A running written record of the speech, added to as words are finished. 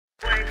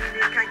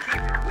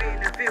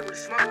with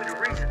the smoke with the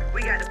region.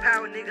 We got the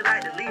power, nigga,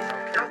 like the Legion.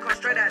 Don't come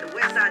straight out the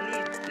west, I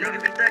need it. Nigga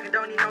be thuggin',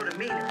 don't even know the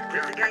meaning.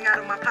 Lift the gang out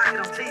of my pocket,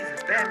 I'm teasing.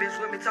 Bad bitch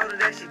with me, told her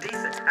that she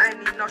decent. I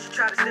ain't even know she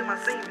tried to steal my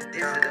semen.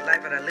 This is the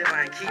life that I live,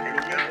 I ain't keeping.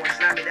 These niggas won't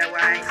slap me, that's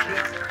why I ain't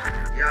sneezing.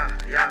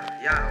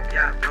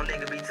 Yeah, no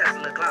nigga be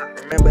testing the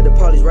clock. Remember the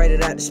police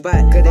raided out the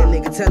spot, cause that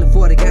nigga tellin'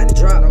 40 got the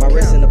drop. My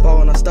wrist in the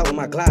ball and I'm stuck with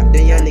my Glock.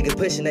 Then young niggas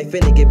pushing, they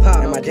finna get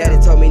popped. And my daddy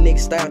told me niggas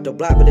stay out the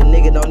block, but the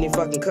nigga don't even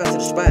fucking come to the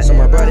spot. So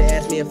my brother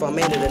asked me if I'm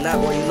in it or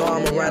not. Boy, you know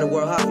I'ma ride a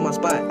world hard for my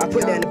spot. I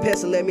put down the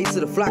pistol, led me to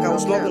the flock. I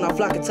was smoking on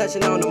flock and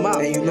touching on the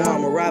mouth. And you know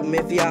I'ma rob him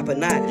if he op or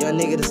not. Young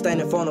nigga to stand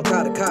in front of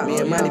call the cop. Me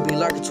and money be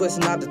lurking,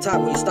 twisting out the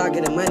top. When you start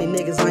getting money,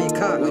 niggas on your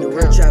cop. We the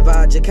real trap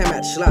vibe, just came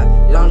out the slot.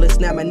 Long list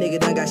snap, my nigga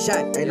done got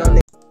shot. Ain't no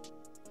nigga.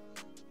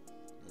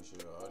 Make sure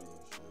the audio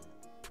shit.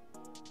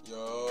 Yo.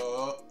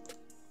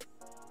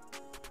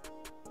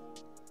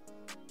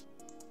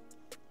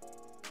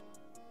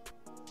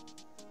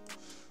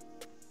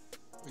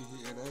 We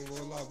here, I ain't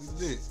gonna lie, we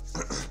lit.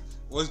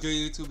 What's good,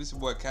 YouTube? It's your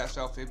boy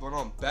CashOutFabo, and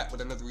I'm back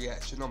with another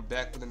reaction. I'm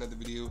back with another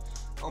video.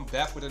 I'm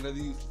back with another,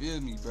 you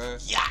feel me, bruh?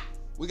 Yeah.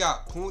 We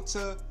got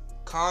PUNTA,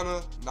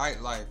 CANA,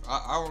 Nightlife.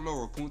 I don't know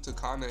where PUNTA,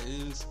 CANA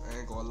is. I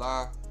ain't gonna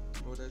lie.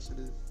 You know what that shit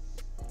is?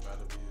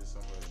 Gotta be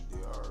somewhere in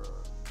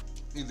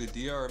DR. Either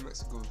DR or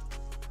Mexico.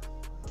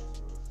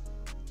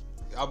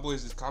 Y'all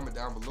boys just comment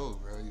down below,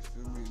 bro. You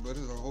feel me? But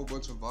there's a whole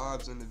bunch of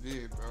vibes in the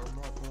vid, bro. I'm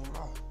not gonna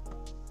lie.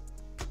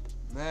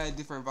 Mad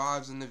different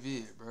vibes in the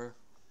vid, bro.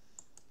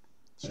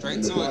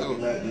 Straight to it, though.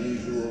 Not the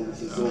usual with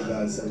the Soul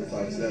God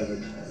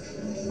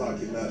 757.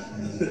 Pocket knot.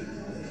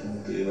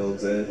 You know what I'm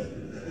saying?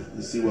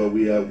 You see what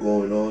we have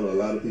going on. A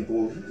lot of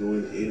people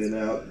going in and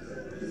out.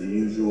 The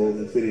usual.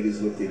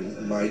 Infinity's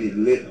looking mighty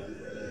lit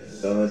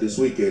this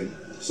weekend.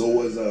 So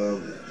was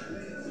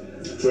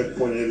Trek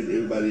Point and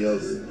everybody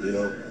else, you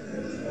know.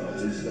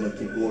 So we're just going to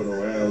keep going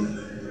around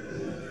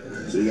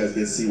so you guys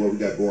can see what we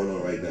got going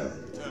on right now.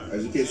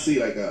 As you can see,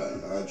 like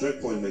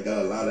Drake Point, they got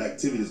a lot of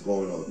activities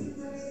going on.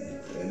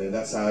 And then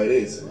that's how it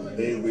is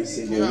every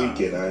single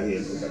weekend out here.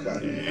 Like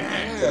I'm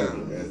telling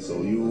you, man.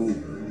 So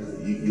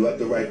you at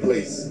the right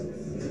place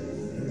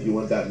if you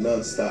want that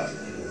non-stop,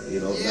 you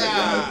know.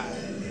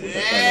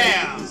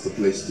 It's the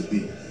place to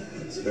be,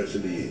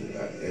 especially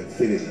at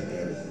Infinity,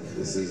 man.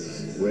 This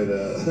is where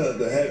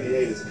the heavy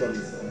haters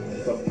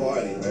come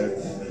party, man.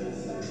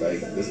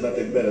 Like there's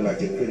nothing better like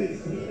Infinity.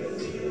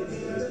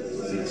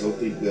 So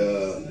think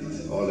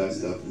all that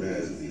stuff,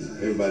 man.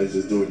 Everybody's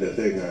just doing their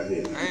thing out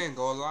here. I ain't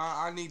gonna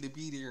lie, I need to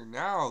be there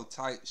now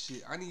type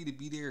shit. I need to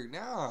be there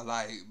now.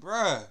 Like,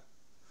 bruh,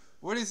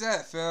 what is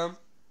that, fam?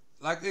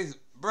 Like, it's,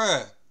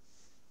 bruh,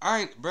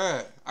 I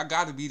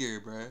gotta be there,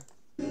 bruh.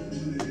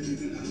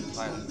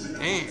 Like,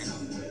 damn,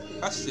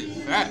 that shit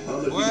fat, I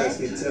don't know if you guys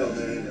can tell,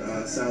 man.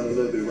 I sound a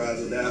little bit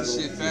razzle-dazzle. That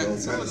shit fat, you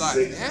know, like,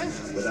 sick, damn.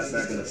 but that's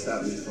not gonna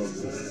stop me from,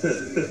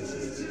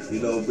 you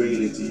know,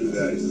 bringing it to you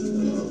guys.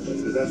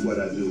 Because that's what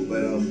I do.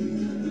 But,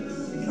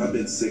 I've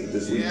been sick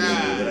this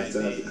weekend, but I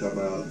still have to come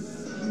out.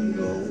 You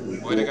know,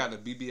 boy, they got the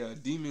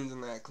BBL demons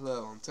in that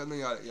club. I'm telling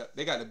y'all,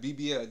 they got the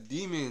BBL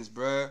demons,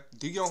 bruh.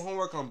 Do your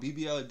homework on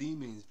BBL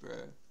demons,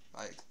 bruh.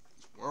 Like,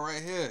 one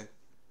right here.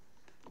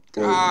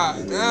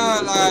 God,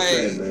 damn,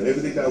 like. Man.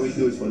 Everything that we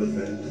do is for the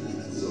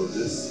fans. So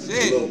just a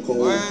little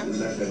cold is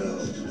not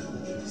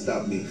gonna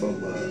stop me from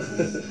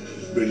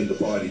bringing the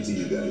party to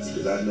you guys,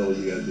 because I know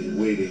you guys been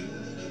waiting,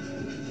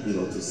 you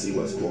know, to see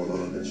what's going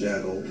on the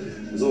channel.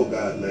 It's all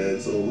God, man.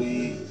 So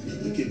we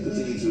keep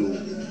continue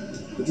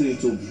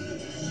to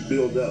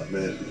build up,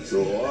 man.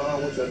 So all I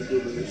want y'all to do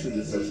is make sure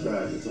you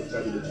subscribe to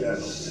the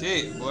channel.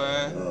 Shit,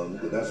 boy.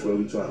 That's what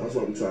we're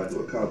trying to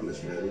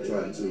accomplish, man. We're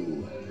trying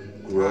to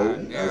grow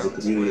as a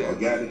community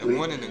organically. The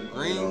one in the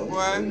green, you know, boy.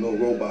 There's no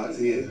robots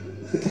here.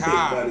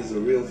 Everybody's a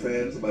real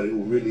fan. Somebody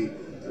who really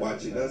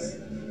watching us.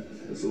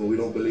 And so we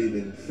don't believe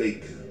in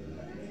fake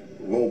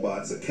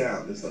robots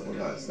account and stuff like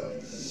that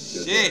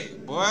stuff.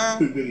 Shit, boy.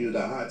 We bring you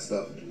the hot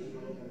stuff.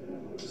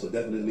 So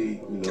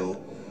definitely, you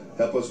know,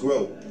 help us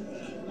grow.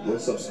 Go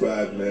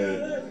subscribe,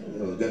 man. You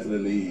know,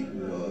 definitely, you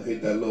know,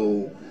 hit that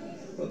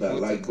that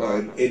like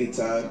button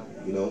anytime,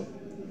 you know,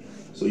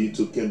 so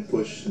YouTube can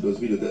push those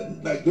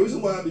videos. Like the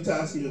reason why I be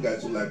asking you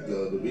guys to like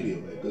the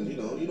video, man, because you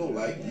know you don't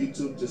like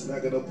YouTube, just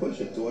not gonna push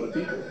it to other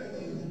people.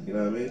 You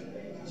know what I mean?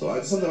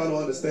 So sometimes I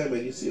don't understand,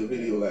 man. You see a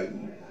video like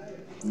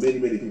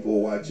many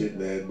people watch it,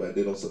 man, but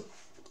they don't.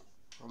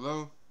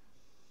 Hello?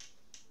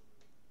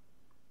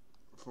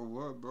 For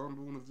what, bro? I'm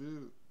doing a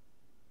vid.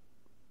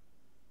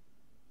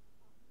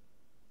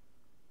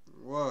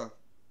 What?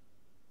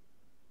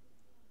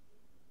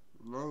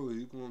 No,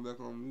 you going back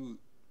on mute.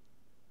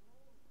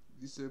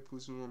 You said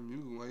put him on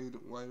mute.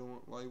 Why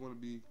you want to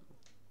be?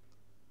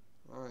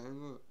 All right,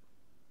 hang up.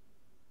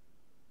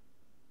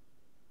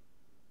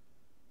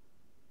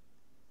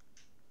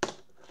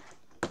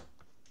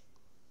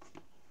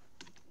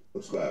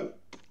 Subscribe.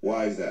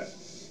 Why is that?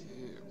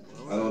 Yeah,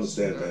 bro, I don't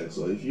understand, man.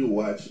 So if you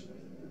watch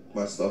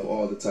my stuff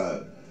all the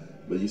time,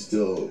 but you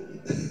still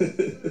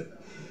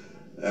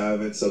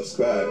haven't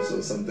subscribed,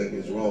 so something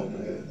is wrong,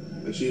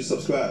 man. Make sure you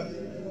subscribe.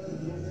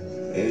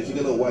 And if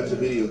you're gonna watch a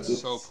video too,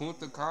 So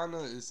Punta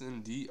Cana is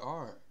in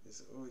DR.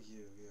 It's, oh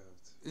yeah, we have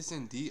to. It's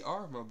in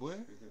DR, my boy.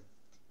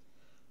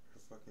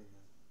 Fucking.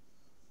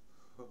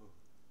 Oh.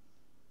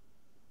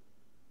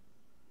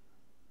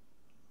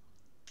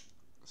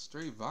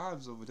 Straight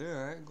vibes over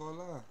there. I ain't gonna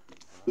lie.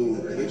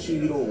 dude, make sure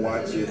you don't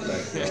watch it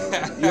like you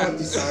have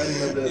to sign in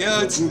the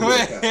Yo, Google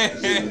account.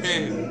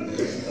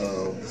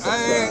 I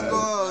ain't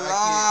gonna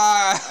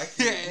lie. I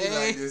can't be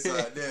like this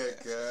out there,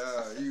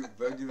 cuz. You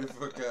bugging the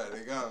fuck out,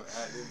 nigga. I'm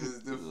acting this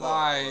the fuck.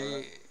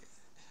 Like,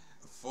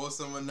 Force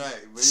him a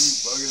night, but you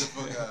bugging the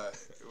fuck out.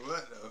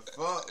 What the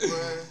fuck,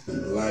 man?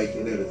 Like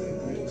and everything,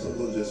 right? So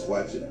don't just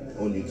watch it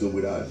on YouTube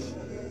without,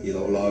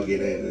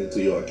 logging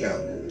into your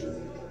account.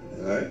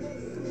 Alright?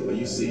 So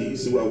you see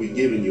what we're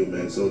giving you,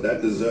 man. So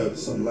that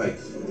deserves some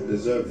likes. It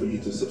deserves for you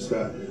to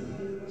subscribe.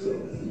 So,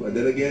 but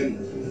then again,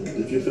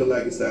 if you feel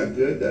like it's not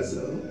good, that's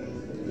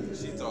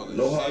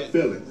no hard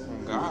feelings. You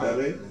know what I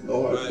mean?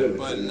 No hard feelings.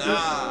 But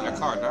nah, that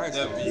car nice. the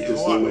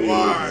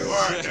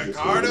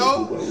car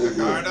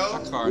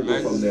That car We'll go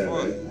nice from as there,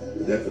 fuck.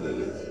 man.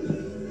 Definitely.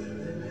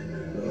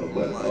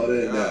 But other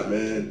than that,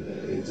 man,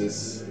 it's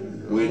just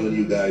wait on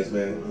you guys,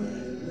 man.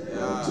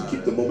 To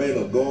keep the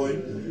momentum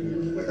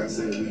going. Like I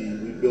said,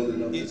 we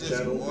building up He's this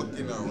just channel.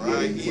 walking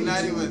around. He's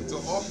not even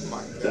talking. Oh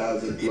my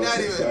God. He's not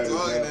even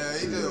talking.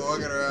 He's just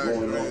walking around.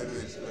 Going on.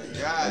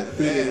 God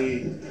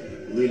Infinity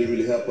damn.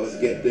 really help us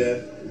get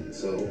there.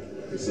 So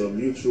it's a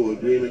mutual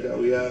agreement that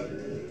we have.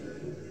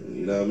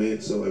 You know what I mean?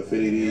 So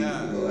Infinity, I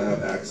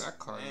have access. That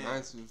car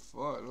nice as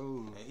fuck,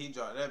 ooh. And he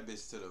dropped that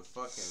bitch to the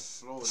fucking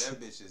floor. That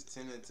bitch is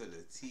tending to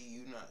the T.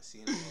 You not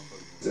seeing the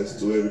motherfucker. Access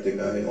to everything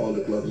out here, all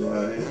the clubs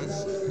around here.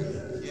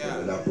 Yeah.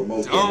 And I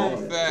promote them.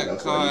 Don't fat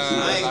That's car. why you see I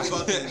that. ain't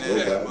fucking Go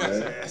that. back,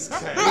 man.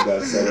 We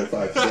got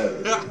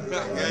 757.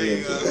 Yeah,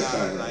 you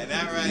gonna like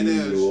that right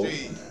there,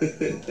 street.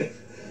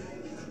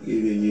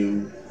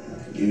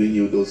 Giving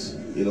you those,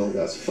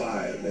 that's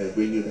fire, man.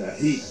 Bring you that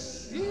heat.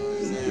 You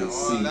Man, can all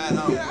see. that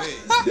I'm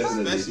with.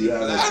 Definitely, if Especially you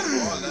black. All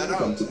haven't that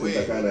come I'm to Punta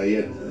with. Cana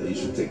yet, you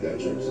should take that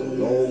trip. So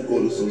don't go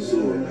to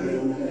Sosua, man.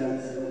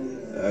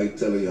 I'm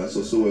telling you,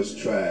 Sosua is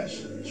trash.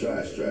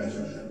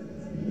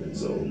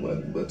 So,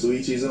 but to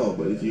each his own.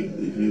 But if you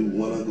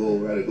wanna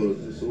rather go to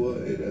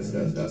Sosua, hey, that's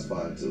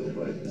fine too.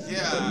 But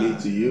from me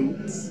to you,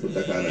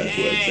 Punta Cana is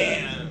where it's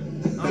at.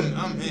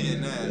 I'm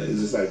hitting that. It's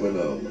just like when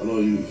I don't know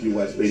if you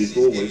watch Baby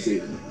Fool, when they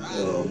say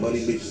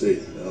Money Mitch say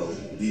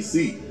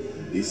DC.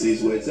 DC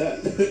is where it's at.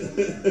 She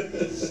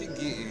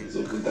getting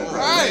So Punta Cana.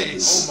 right.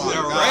 Oh my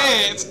The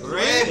God.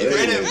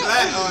 Red and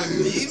black on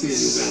deep as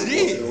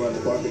shit. Walking around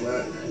the parking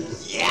lot.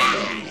 Yeah.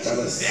 Kind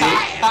of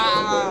sick,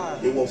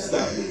 but it won't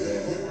stop me,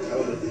 man. I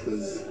don't know if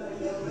it's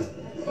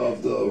because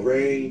of the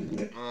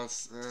rain. I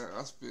speak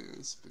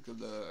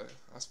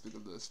a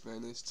little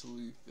Spanish too,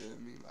 you feel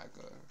me? Like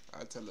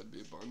I tell a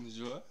bit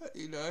bonjour,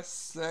 you know what I'm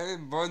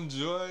saying?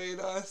 Bonjour, you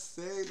know what I'm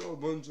saying? No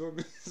bonjour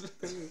means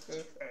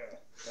Spanish.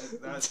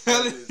 I'm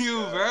telling you,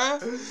 bruh.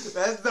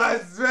 That's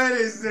not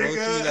Spanish, Don't you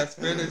nigga. that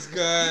Spanish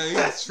guy?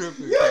 He's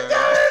tripping, You guy.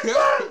 got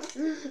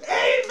it,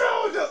 Hey,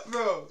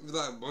 bro. He's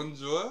like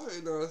bonjour,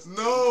 you know what I'm saying?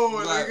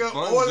 No, Like, nigga.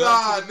 bonjour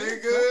Hola, to the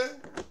nigga.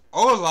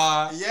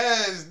 Hola.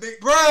 Yes, nigga.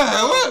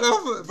 Bruh, what the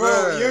fuck?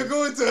 Bro, you're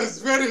going to a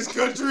Spanish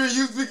country and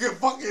you speaking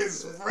fucking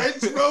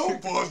French, bro?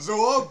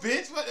 Bonjour,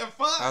 bitch. What the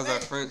fuck? How's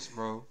that nigga? French,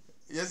 bro?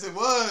 Yes, it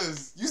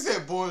was. You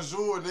said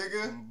bonjour,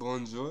 nigga.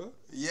 Bonjour?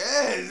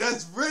 Yes,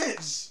 that's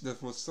French.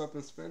 That's what's up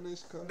in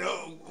Spanish, cuz?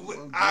 No,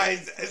 Bonjour. I'm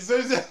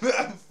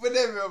putting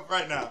that up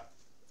right now.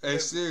 Hey,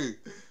 Siri.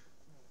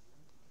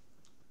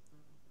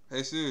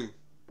 Hey, Siri.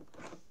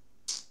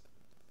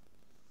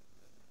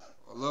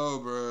 Hello,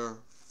 bro.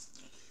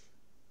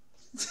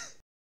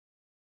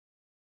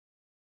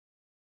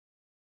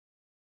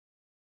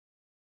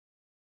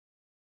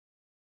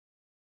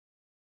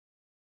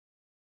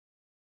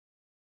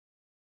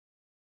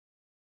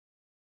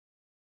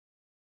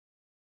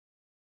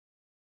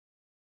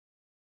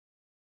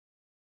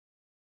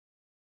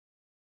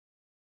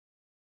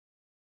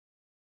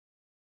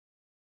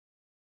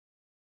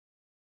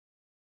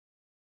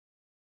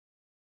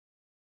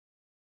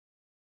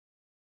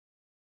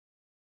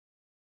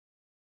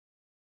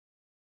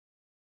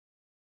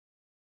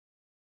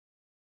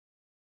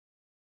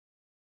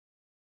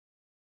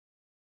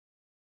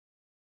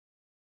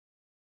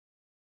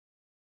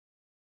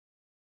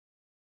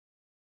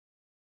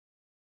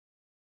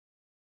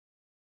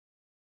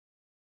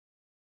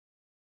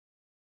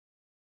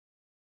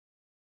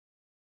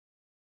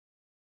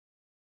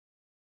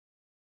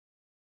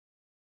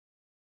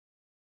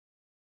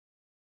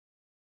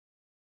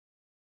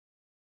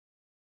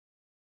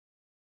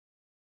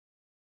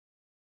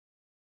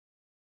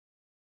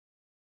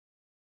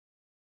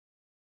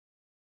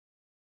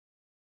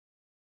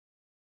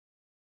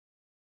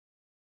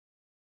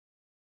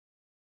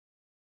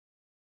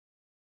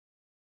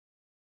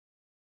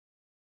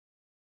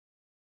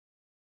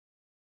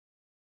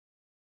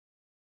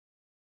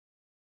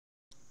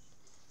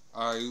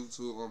 Alright,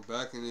 YouTube, I'm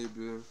back in it,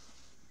 bitch.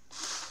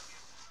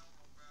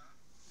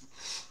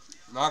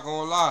 Not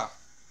gonna lie.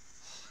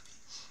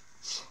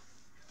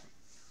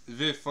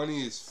 It's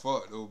funny as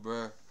fuck though,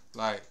 bro.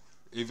 Like,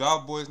 if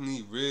y'all boys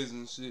need Riz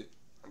and shit,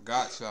 I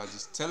got y'all.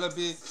 Just tell a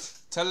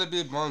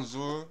bit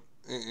bonjour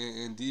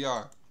and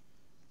DR.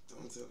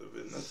 Don't tell a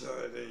bit nothing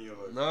like that in your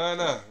life. No.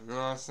 You know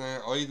what I'm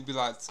saying? Or you could be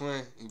like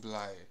twin. You be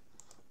like,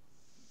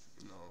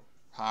 you know,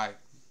 hi.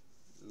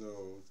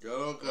 No,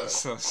 God, okay.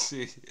 So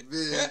shit.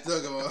 Man,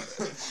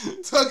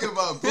 talking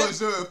about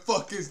bonjour in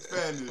fucking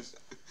Spanish.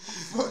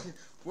 Fucking,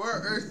 where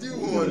on earth you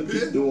We're on, gonna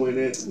keep bitch? doing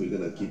it. We're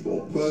gonna keep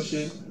on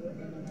pushing.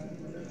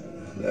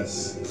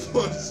 That's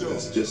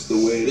just the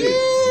way it is.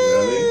 You know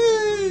what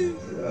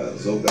I mean?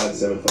 Zogod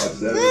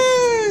 757. You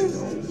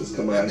know, just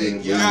come out here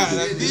and Got a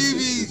bring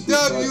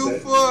BBW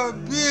for a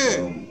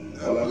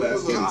bit. all I'm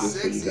asking is just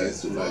for you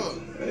guys to like,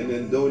 and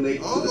then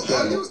donate to the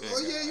channel.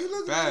 You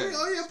look at me.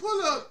 Oh yeah,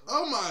 pull up.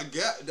 Oh my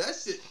god, that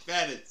shit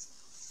fat as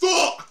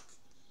fuck.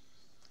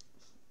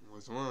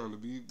 What's wrong, the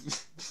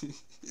BB?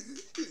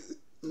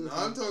 No,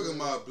 I'm talking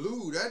about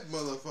Blue. That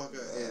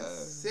motherfucker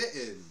is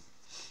sitting.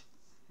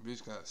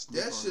 Bitch got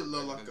That shit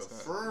look like a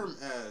firm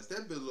ass.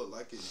 That bitch look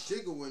like it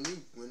jiggle when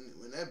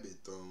that bitch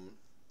thrown.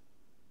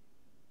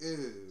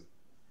 Ew.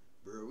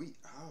 Bro, we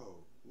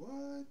out.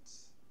 What?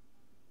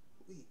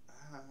 We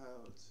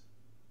out.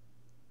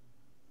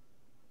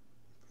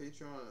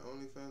 Patreon and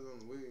OnlyFans on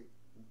the wig.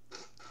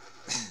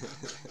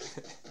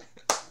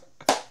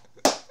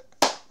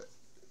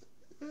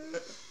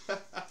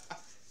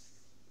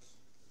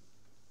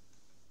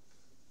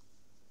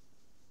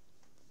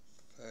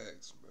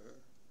 Facts, bro.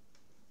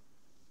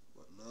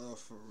 But nah,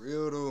 for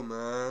real though,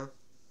 man.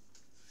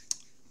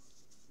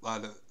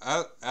 Like,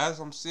 as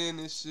I'm seeing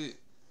this shit,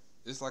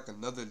 it's like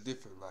another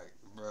different, like,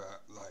 bro,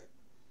 like,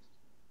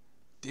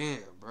 damn,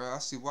 bro, I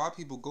see why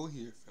people go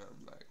here, fam.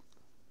 Like,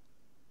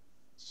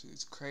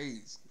 shit's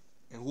crazy.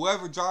 And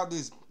whoever dropped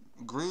this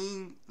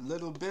green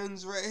little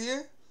Benz right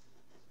here,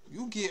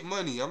 you get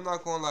money. I'm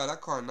not gonna lie,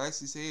 that car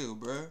nice as hell,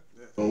 bro.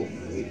 So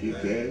if you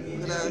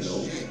can, Look at that you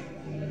know,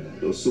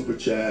 shit. those super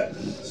chat,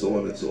 so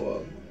on and so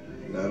on.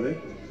 You know what I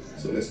mean?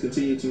 So let's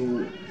continue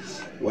to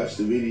watch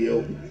the video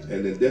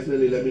and then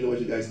definitely let me know what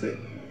you guys think.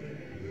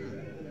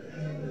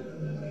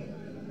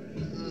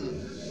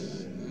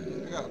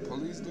 They got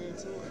police there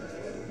too.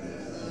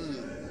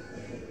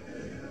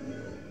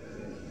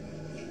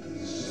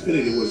 I feel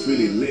like it was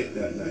really lit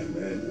that night,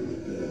 man.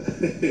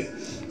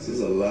 This is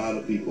a lot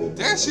of people.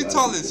 Damn, she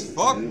tall as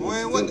fuck,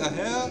 boy. What the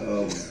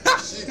hell?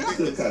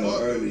 Still kind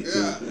of early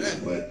too,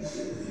 but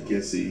you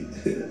can see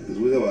because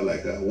we're about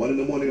like 1 in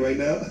the morning right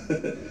now.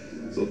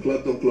 So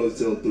club don't close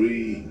till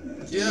 3.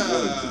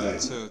 Yeah.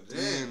 Till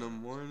 3 in the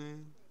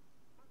morning.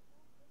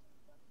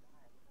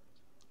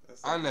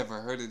 I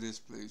never heard of this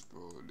place,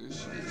 bro.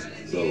 This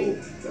shit. So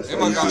that's It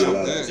why you must see a got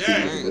lot of some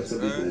activity, good but some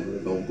drinks, people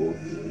don't go,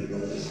 you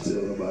know,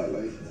 until about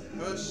like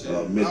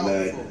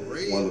midnight,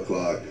 1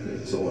 o'clock,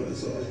 and so on and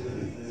so on.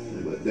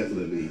 But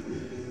definitely,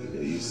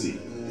 you see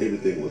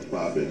everything was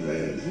popping,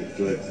 man.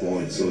 Joint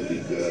point, so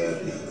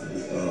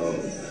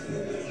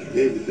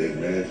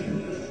everything, man.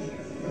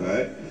 All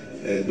right,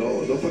 and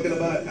don't forget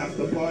about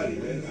after party,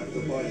 man.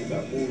 After party,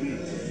 got movie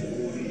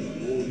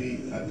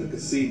at the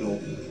casino,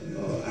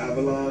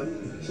 Avalon.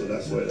 So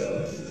that's where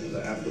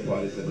the after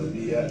party is gonna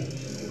be at.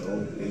 You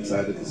know,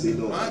 inside the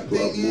casino, club,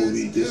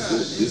 movie,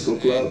 disco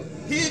club.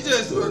 He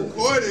just So,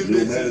 recording new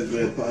bitches.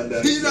 management,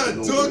 PUNTA. He not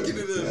talking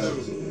to them.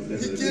 Yeah,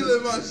 He so definitely,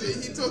 killing my shit.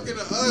 He talking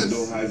to us. you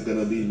know how it's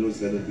gonna be. You know it's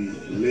gonna be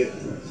lit.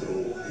 So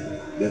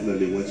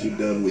definitely, once you're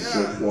done with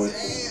Checkpoint,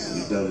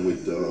 you're done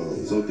with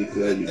Zotica,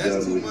 you're That's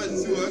done too with much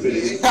too.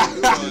 Infinity, I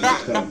you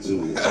can't come to.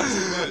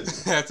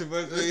 That's too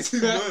much. That's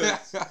too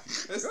much.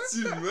 That's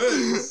too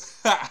much.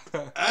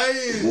 I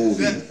ain't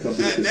Movie, that, come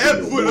to the at that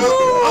casino, put movie. up.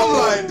 I'm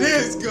like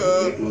this,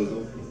 cuz.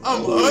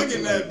 I'm Movie,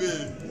 hugging that come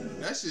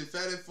bitch. That shit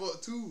fat as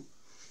fuck too.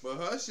 But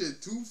her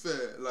shit too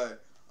fat. Like,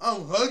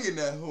 I'm hugging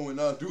that hoe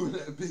and I'm doing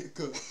that bitch,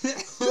 cuz.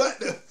 What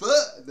the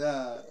fuck?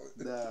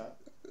 Nah.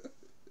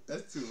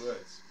 That's too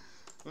much.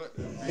 What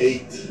the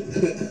 8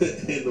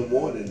 in the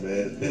morning,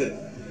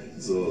 man.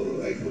 So,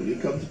 like, when you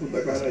come to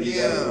Punta Cana, you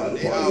gotta know how to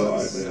party hard,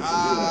 man. So you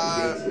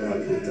have to have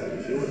a good time.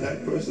 If you're that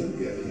person,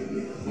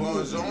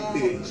 Bonjour.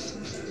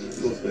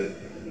 go spend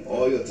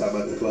all your time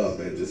at the club,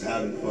 man, just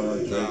having fun,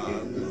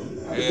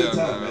 drinking. Have a good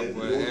time, man. Go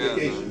on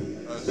vacation.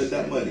 Spend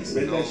that money.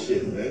 Spend that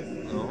shit,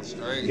 man. No,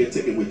 straight. Get a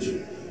ticket with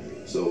you.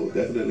 So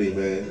definitely,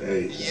 man.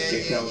 Hey,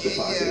 can't count your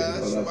pocket.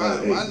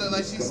 Why look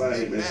like she come out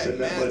here, man. Spend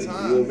that money.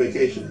 time? You on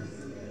vacation.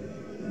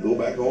 Go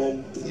back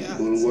home.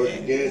 Go to work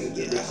again, and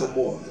then make some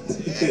more.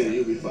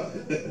 You'll be fine.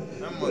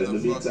 But in the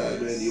meantime,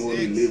 man, you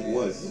only live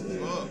once, man.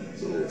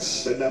 So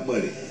spend that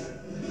money.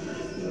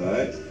 All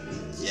right.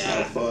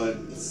 Have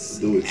fun.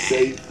 Do it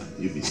safe.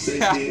 You be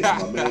safe here.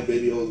 My man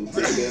Videos will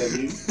take care of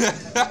you.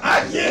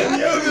 I can't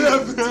be over there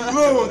for too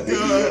long,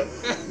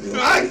 cuz.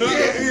 I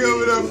can't be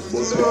over there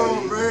for too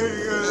long,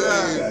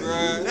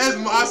 man. That's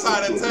my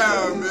side of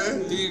town,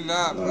 man. He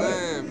not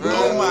playing, bro.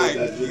 Oh my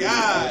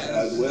God.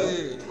 As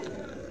well.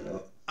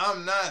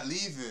 I'm not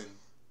leaving.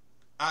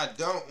 I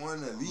don't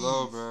want to leave.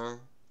 Hello, bro.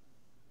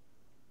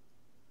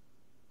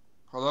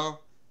 Hello?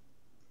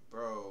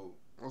 Bro,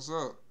 What's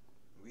up?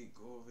 we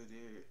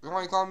there.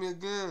 Why you call me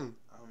again?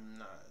 I'm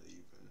not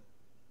leaving.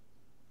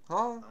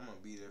 Huh? I'm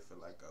gonna be there for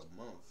like a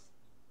month.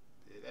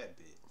 Yeah, that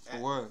bit. For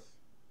what?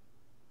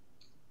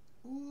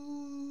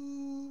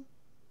 Ooh,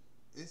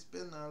 it's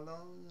been a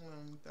long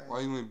time. Why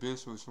you ain't been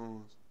so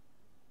strong?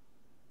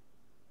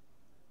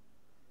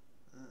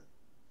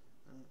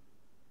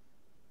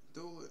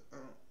 Do it.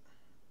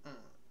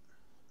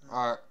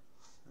 Alright.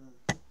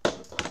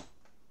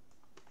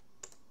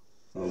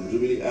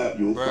 Jubilee app,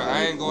 you'll Bruh, find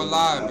I it ain't gonna on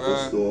lie, Apple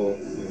bruh. Store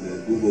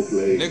and Google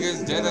Play.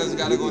 Niggas dead ass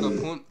gotta go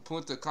to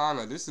Punta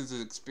CANA. This is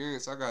an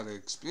experience I gotta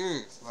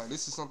experience. Like,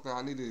 this is something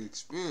I need to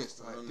experience.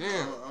 Like,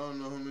 damn. I don't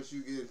know how much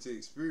you get into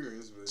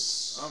experience, but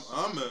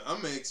I'm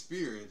an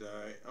experience,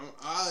 alright?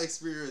 I'll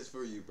experience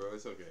for you, bro.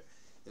 It's okay.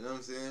 You know what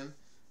I'm saying?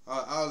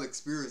 I'll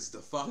experience the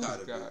fuck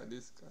out of it.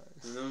 This guy.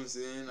 You know what I'm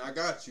saying? I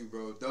got you,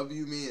 bro.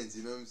 W means,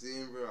 you know what I'm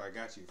saying, bro? I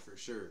got you for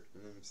sure.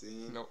 You know what I'm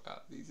saying? No,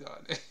 these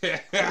are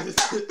there.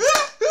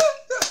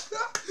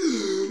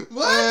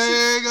 What?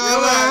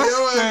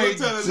 Hey,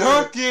 Yo,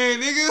 dunking,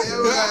 nigga.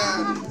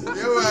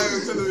 Yo,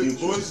 telling me,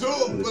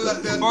 bonjour, pull out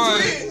that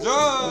tweet.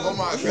 Oh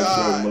my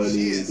God,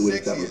 she is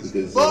sexy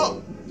as fuck.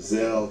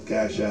 Zelle,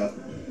 Cash App,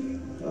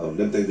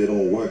 them things, they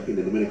don't work in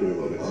the Dominican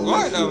Republic.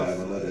 What?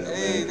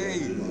 Hey,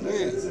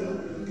 Zelle,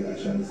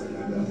 Cash App, stuff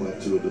like that. But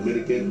to a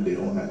Dominican, they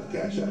don't have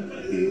Cash App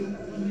here.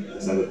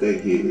 It's not a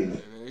thing here. Yeah,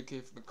 they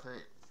came from the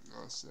crank. You know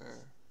what I'm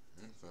saying?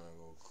 I'm finna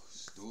go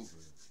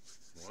stupid.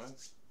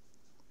 What?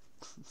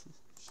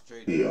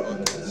 Straight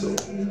Yeah, so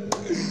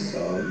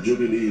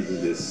Jubilees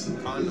is just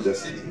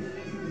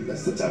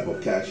that's the type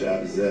of Cash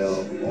App,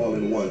 Zelle, all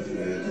in one,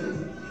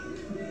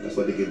 man. That's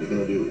what they're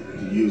gonna do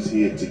to use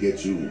here to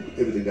get you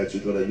everything that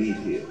you're gonna need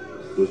here.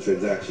 Those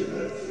transactions,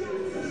 man.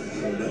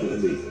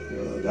 Definitely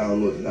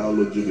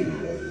download Jubilee,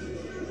 man.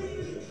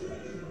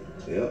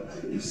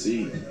 Yep, you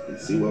see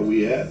where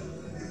we at?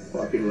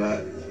 Parking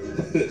lot.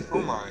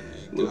 Oh my God.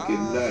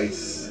 Looking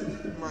nice. Oh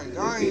my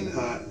God. Looking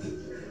hot.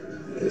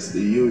 It's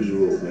the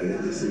usual,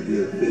 man. This is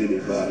the Infinity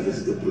vibe. This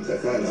is the Punta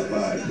CANA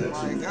vibe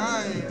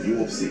that you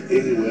won't see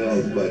anywhere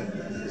else but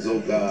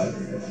Zogod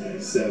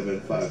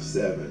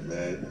 757,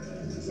 man.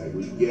 It's like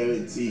we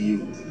guarantee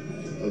you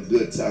a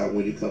good time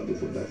when you come to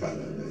Punta CANA,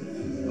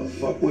 man. Now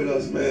fuck with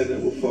us, man,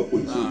 and we'll fuck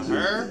with you too.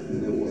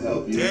 And then we'll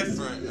help you.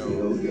 Different, though. You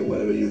know, get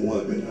whatever you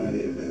want, man, out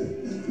here,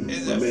 man.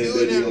 There's My a man few of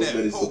Betty them Hills, man,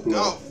 that is the poked plug.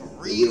 out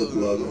for The real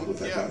plug on real.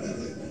 Punta CANA,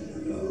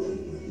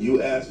 man.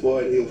 You ask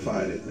for it, he'll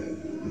find it, man.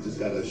 You just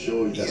gotta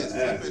show, you gotta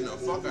ask. The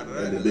fuck out of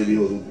And that. the baby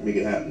will make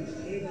it happen.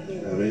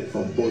 I mean,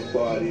 from post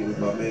party with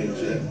my man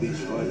Jeff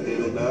Beachfront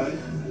 809,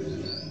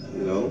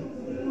 you know,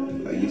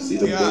 like you see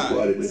the boat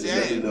party, man, just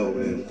let me know,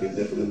 man. We can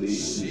definitely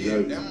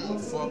reserve,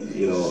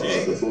 you know,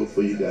 the boat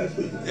for you guys,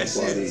 for you can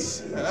party,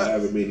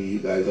 however many you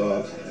guys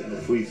are.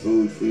 Free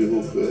food, free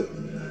hookah,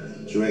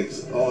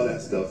 drinks, all that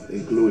stuff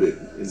included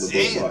in the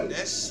boat party.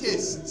 That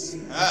shit's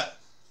hot.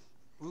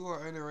 We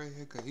gonna end it right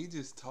here because he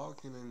just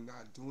talking and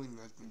not doing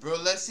nothing. Bro,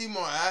 let's see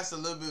more ass a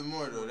little bit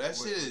more, though. That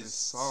shit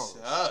is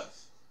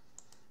tough.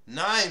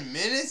 9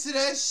 minutes of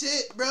that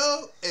shit,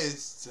 bro,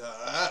 is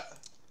tough.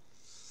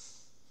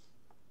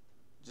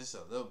 Just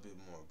a little bit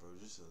more, bro.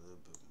 Just a little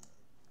bit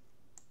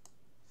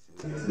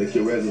more. Make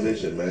your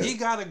reservation, man. He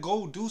gotta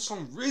go do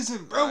some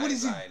risen, bro. What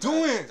is he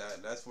doing?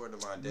 That's where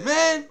my dad.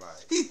 Man,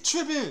 he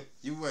tripping.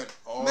 You went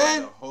all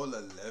Man. the whole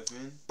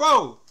 11.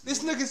 Bro,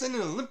 this nigga's in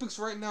the Olympics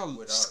right now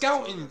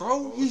scouting,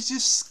 bro. bro. He's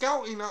just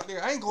scouting out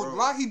there. I ain't gonna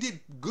lie, he did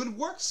good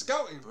work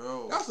scouting.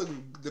 Bro. That's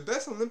the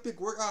best Olympic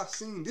work I've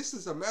seen. This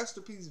is a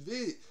masterpiece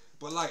vid.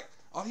 But like,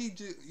 all he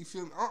just, you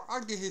feel me? I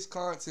get his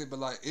content, but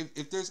like,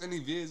 if there's any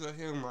vids of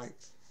him, like,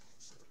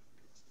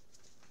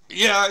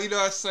 yeah, you know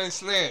what I'm saying,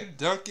 slaying,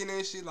 dunking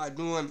and shit, like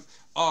doing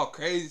all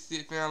crazy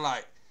shit, man,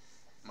 like.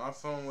 My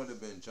phone would have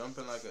been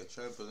jumping like a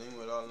trampoline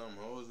with all them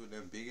hoes with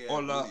them big ass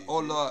Hola, booties,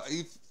 hola,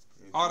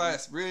 all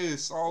that real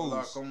sauce.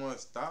 Hola, ¿cómo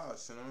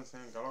estás? You know what I'm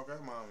saying? Claro que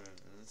mami. You know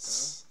what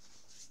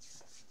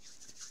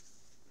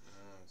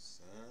I'm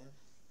saying?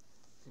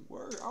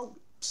 Word out.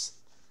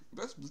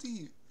 Best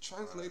believe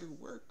translator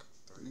work.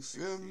 You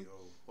feel me?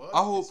 What?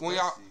 I hope when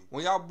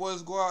y'all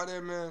boys go out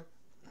there, man,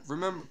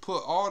 remember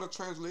put all the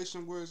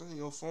translation words on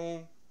your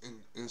phone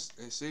and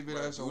save it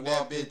as a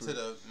wallpaper.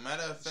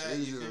 Matter of fact,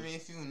 you feel me?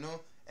 If you know,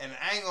 and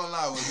I ain't gonna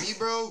lie with me,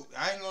 bro.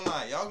 I ain't gonna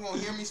lie. Y'all gonna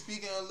hear me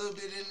speaking a little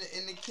bit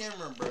in the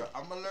camera, bro.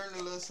 I'm gonna learn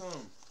a little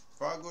something.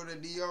 Before I go to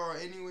DR or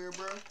anywhere,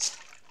 bro.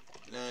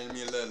 You know what I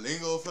mean? A little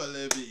lingo for a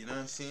little bit. You know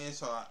what I'm saying?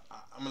 So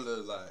I'm a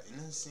little like, you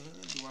know what I'm saying?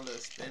 Do my little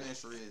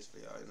Spanish riz for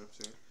y'all. You know what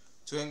I'm saying?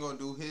 So ain't gonna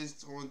do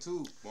his one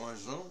too.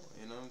 Bonjour.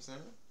 You know what I'm saying?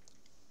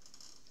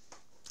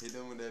 Hit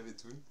them with that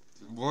between.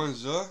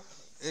 Bonjour.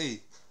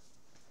 Hey.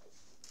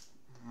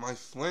 My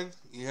friend.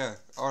 Yeah.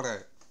 All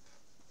that.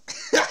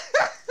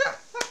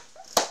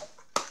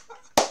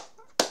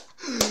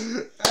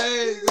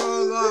 Hey,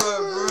 go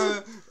live,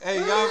 bro. Hey,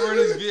 y'all run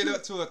this video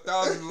up to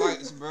 1,000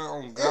 likes, bro.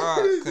 On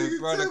God, cause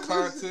bro, the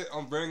content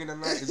I'm bringing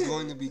tonight is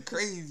going to be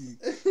crazy.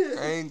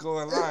 I ain't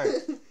gonna lie.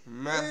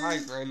 I'm mad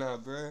hype right now,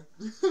 bro.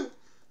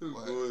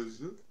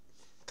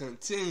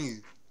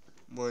 Continue.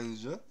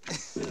 Bonjour.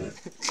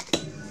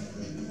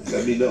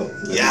 Let me know.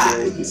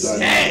 God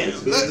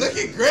damn! Look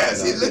at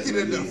Grass. He's looking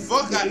at the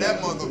fuck out that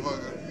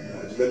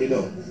motherfucker. Just let me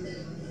know.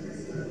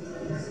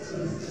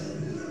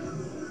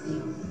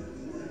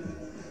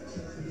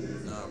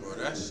 Nah, bro,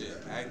 that shit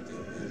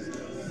active as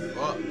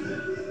fuck.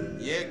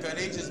 Yeah, cause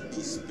they just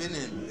be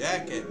spinning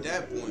back at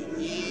that point.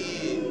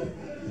 Yeah.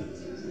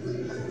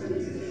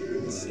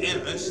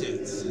 Damn, that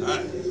shit's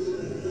hot.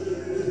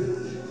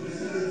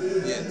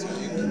 Yeah,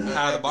 dude, you can cut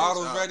Had the that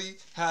bottles bitch out. ready.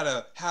 Had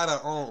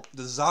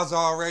the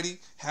Zaza ready.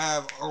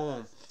 Have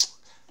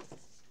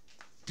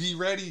be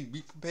ready.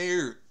 Be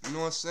prepared. You know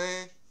what I'm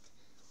saying?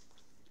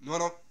 You know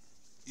what I'm?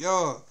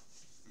 Yo,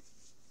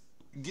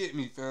 get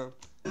me, fam.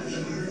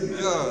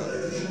 Yo.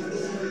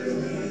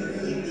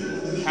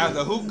 Have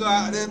the hookah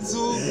out there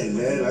too. Hey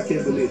man, I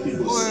can't believe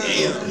people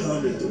still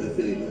coming to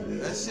Infinity, man.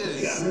 That shit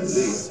Golly.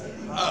 is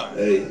hot.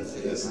 Hey,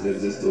 that's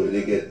the story.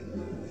 They get, you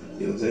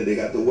know what I'm saying? They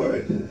got the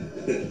word.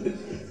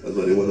 That's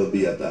why they want to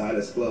be at the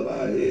hottest club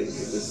out here in the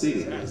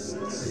city. That's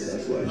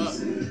why you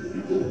see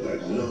people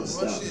like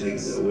non-stop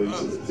making their way to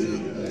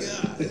Infinity,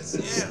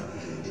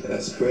 man.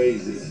 That's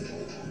crazy.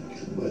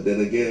 But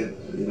then again,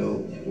 you know,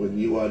 when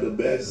you are the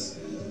best,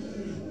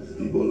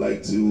 people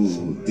like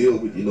to deal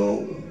with, you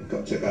know,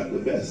 come check out the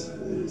best.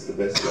 It's the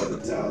best club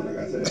in town, like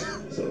I said.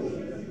 So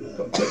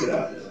come check it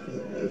out.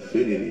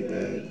 Infinity,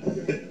 man.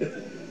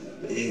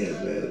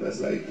 Man, that's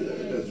like,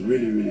 that's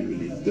really, really,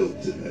 really dope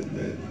tonight,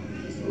 man.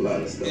 A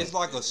lot of stuff. It's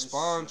like a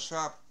spawn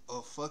trap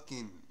of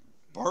fucking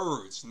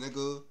birds,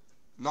 nigga.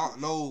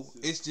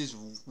 It's just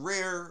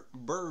rare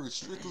birds,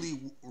 strictly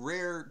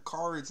rare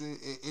cards in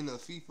a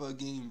FIFA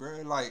game,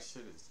 bro. Like,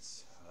 Shit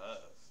is tough.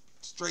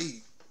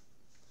 straight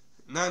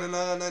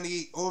 99,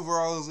 98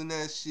 overalls and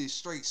that shit,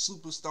 straight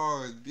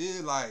superstars,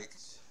 bitch. Like,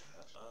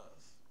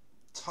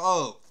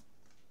 tough,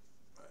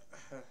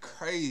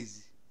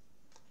 crazy.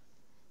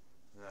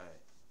 Right.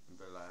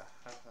 But like,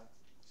 haha,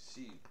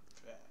 she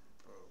bad,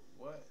 bro.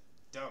 What?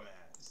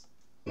 Dumbass.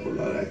 A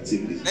lot of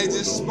activities. They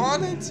just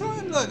spawn into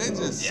it. Look, they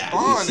just Yeah,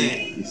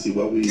 spawning. You see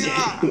what we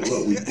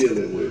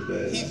dealing with,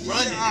 man. He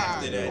running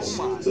after that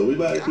shit. So we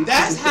about to keep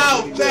That's people how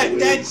coming fat way.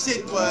 that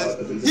shit was.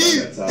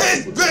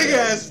 His big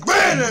ass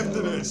ran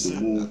after that To shit.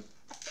 move.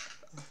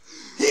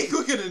 He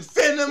quicker than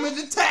Phantom in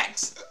the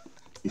tax.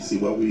 You see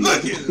what we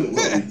Look at him.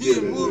 what we He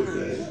dealing with, moving.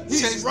 man.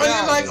 He's Chase running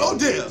down. like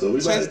Odell. So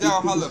we about to Chase keep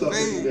down people Hall of stuck in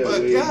Fame. their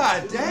But way.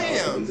 god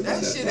damn, It's that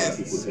about shit time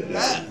people is hit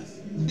that. fat.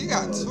 He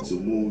got To two.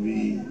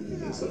 movie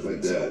and stuff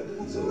like that.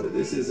 So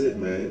this is it,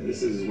 man.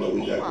 This is what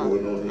we got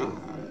going on here.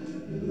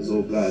 This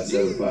old God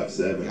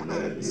 757,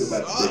 man. You're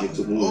about to take it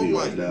to Oh movie my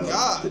right now.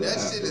 god, to the that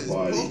after shit is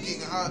party.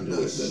 poking out You know,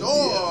 the it's at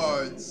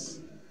shorts.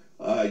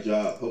 Alright,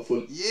 y'all.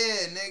 Hopefully.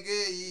 Yeah, nigga,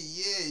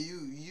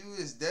 you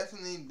is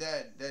definitely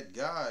that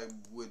guy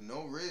with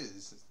no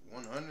riz.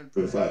 100%.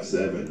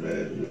 757,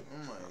 man. Oh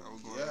my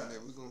We're god.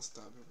 gonna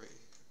stop it right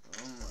here.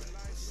 Oh my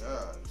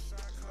god.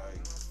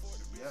 Like,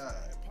 yeah.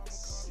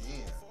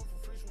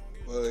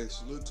 Damn. Well, hey,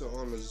 salute to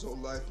all the Zo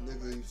Life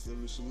nigga, you feel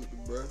me? Salute to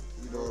bruh.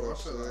 You know Bro, I what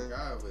feel I'm saying? like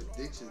I have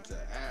addiction to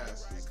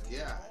ass. 'Cause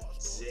god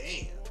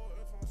damn.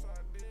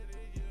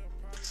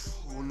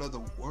 Whole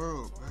nother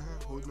world, man.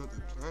 Whole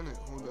nother planet.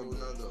 Whole Whole nother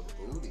nother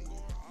booty.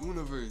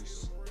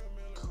 universe.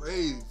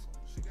 Crazy.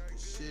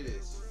 Shit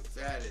is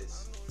fat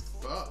as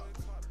fuck.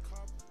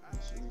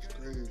 Shit is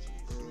crazy,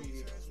 bro.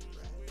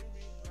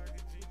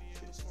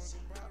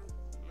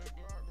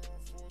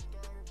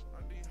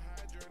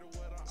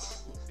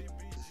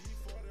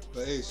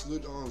 But hey,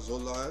 salute on Zo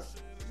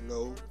Life. You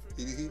know,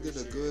 he did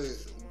a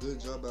good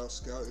job out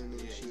scouting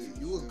and shit.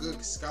 You a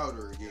good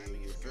scouter again,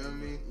 you feel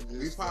me?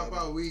 We pop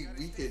out, we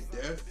could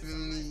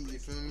definitely, you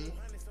feel me?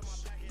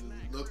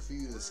 Look for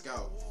you to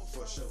scout,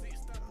 for sure. You know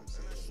what I'm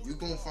saying? You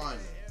gonna find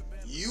it.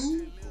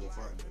 You gonna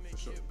find it, for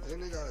sure.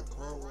 And they got a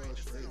car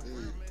wash right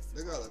there.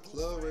 They got a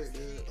club right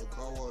there, a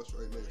car wash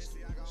right next to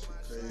it. That shit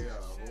They crazy. got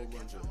a whole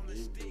bunch of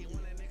big booty.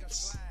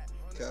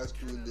 Cash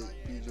Crew Lit,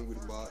 PJ with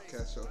the mod,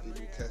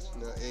 CashOutFabo,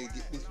 cashing out. Hey,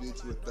 get this video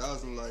to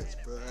 1,000 likes,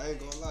 bro. I ain't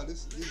gonna lie,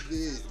 this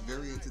vid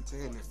very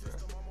entertaining, bro.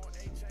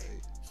 Hey,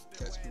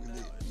 Cash Crew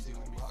Lit, PJ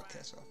with the mod,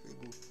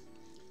 CashOutFabo,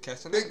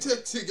 cashing out. Big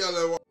tick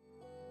together.